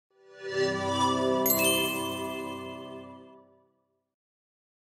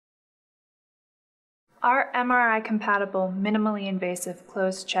Our MRI-compatible, minimally invasive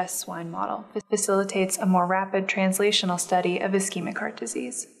closed-chest swine model facilitates a more rapid translational study of ischemic heart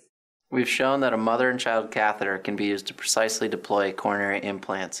disease. We've shown that a mother and child catheter can be used to precisely deploy coronary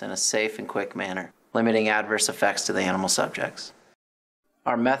implants in a safe and quick manner, limiting adverse effects to the animal subjects.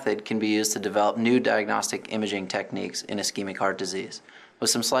 Our method can be used to develop new diagnostic imaging techniques in ischemic heart disease. With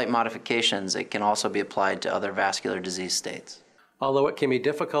some slight modifications, it can also be applied to other vascular disease states. Although it can be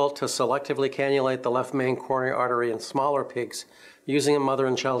difficult to selectively cannulate the left main coronary artery in smaller pigs, using a mother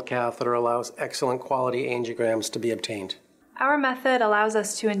and child catheter allows excellent quality angiograms to be obtained. Our method allows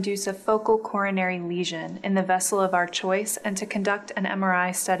us to induce a focal coronary lesion in the vessel of our choice and to conduct an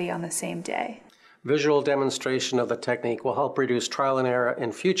MRI study on the same day. Visual demonstration of the technique will help reduce trial and error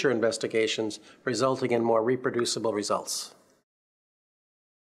in future investigations, resulting in more reproducible results.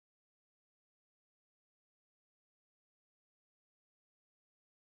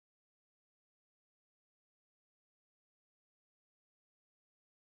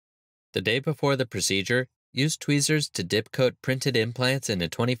 The day before the procedure, use tweezers to dip coat printed implants in a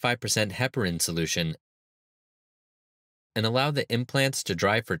 25% heparin solution and allow the implants to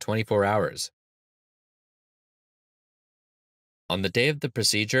dry for 24 hours. On the day of the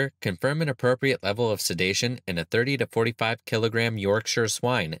procedure, confirm an appropriate level of sedation in a 30 to 45 kilogram Yorkshire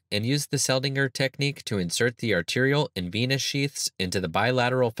swine and use the Seldinger technique to insert the arterial and venous sheaths into the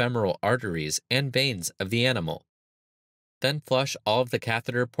bilateral femoral arteries and veins of the animal. Then flush all of the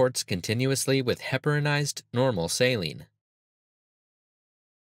catheter ports continuously with heparinized normal saline.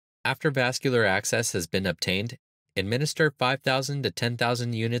 After vascular access has been obtained, administer 5,000 to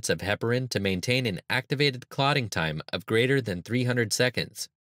 10,000 units of heparin to maintain an activated clotting time of greater than 300 seconds.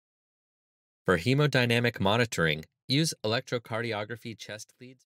 For hemodynamic monitoring, use electrocardiography chest leads.